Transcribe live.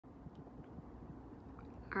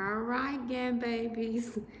All right, gang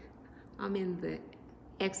babies. I'm in the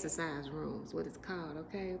exercise rooms, what it's called,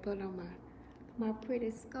 okay? Put on my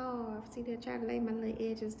pretty scarf. See that? Try to lay my little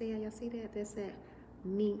edges there. Y'all see that? That's that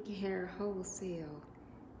mink hair wholesale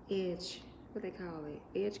edge. What they call it?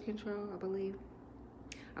 Edge control, I believe.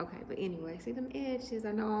 Okay, but anyway, see them edges.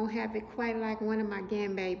 I know I don't have it quite like one of my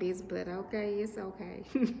gang babies, but okay, it's okay.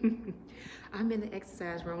 I'm in the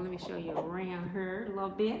exercise room. Let me show you around here a little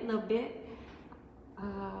bit.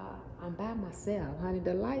 I'm by myself, honey.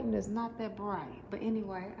 The lighting is not that bright. But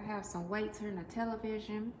anyway, I have some weights here in the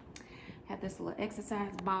television. Have this little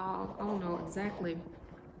exercise ball. I don't know exactly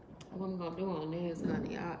what I'm gonna do on this,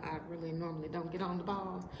 honey. I really normally don't get on the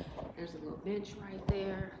balls. There's a little bench right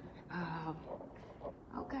there.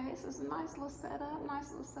 Okay, this is a nice little setup,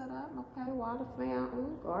 Okay, water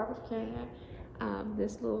fountain, garbage can.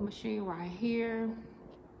 This little machine right here.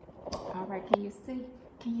 All right, can you see?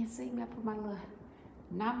 Can you see me? I put my little,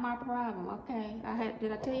 not my problem, okay.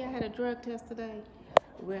 Did I tell you I had a drug test today?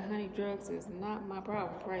 Well, honey, drugs is not my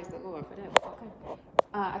problem. Praise the Lord for that. Okay.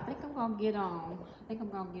 I think I'm gonna get on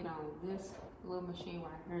this little machine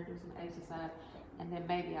right here, do some exercise, and then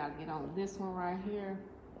maybe I'll get on this one right here,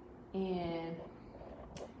 and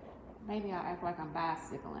maybe I'll act like I'm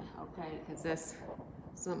bicycling, okay? Because that's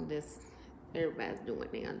something that's everybody's doing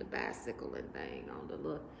now on the bicycling thing, on the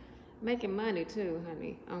little, making money too,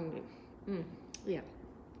 honey, on it. Yeah.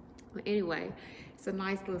 But anyway, it's a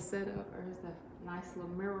nice little setup. There's a nice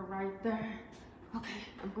little mirror right there. Okay,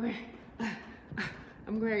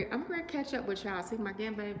 I'm great to catch up with y'all. See, my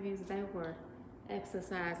grandbabies, they were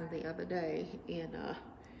exercising the other day, and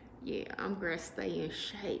yeah, I'm gonna stay in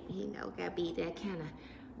shape. You know, gotta be that kind of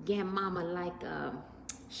grandmama like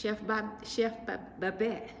Chef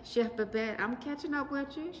Babette. I'm catching up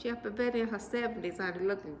with you. Chef Babette in her 70s, honey,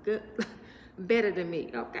 looking good, better than me.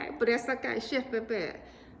 Okay, but that's okay, Chef Babette.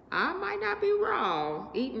 I might not be raw,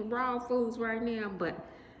 eating raw foods right now, but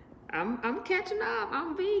I'm catching up.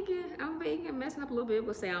 I'm vegan, messing up a little bit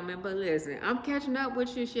with salmon, but listen, I'm catching up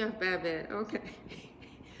with you, Chef Babette. Okay.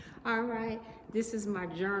 All right. This is my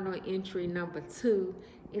journal entry number 2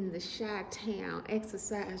 in the Chi-Town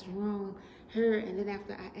exercise room here. And then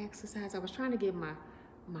after I exercise, I was trying to get my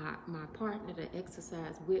partner to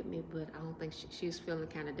exercise with me, but I don't think she's feeling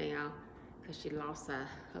kind of down because she lost her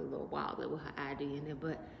little wallet with her ID in it.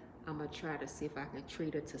 But I'm gonna try to see if I can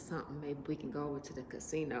treat her to something. Maybe we can go over to the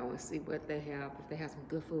casino and see what they have, if they have some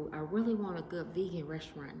good food. I really want a good vegan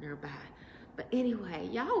restaurant nearby. But anyway,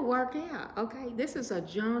 y'all work out, okay? This is a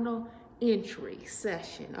journal entry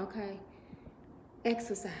session, okay?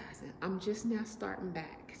 Exercising. I'm just now starting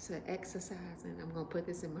back to exercising. I'm gonna put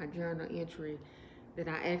this in my journal entry that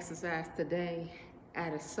I exercised today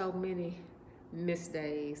out of so many missed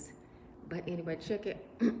days. But anyway, check it,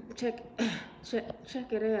 check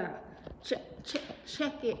it out. Check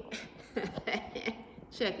it.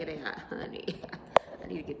 Check it out, honey. I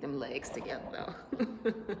need to get them legs together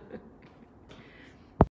though.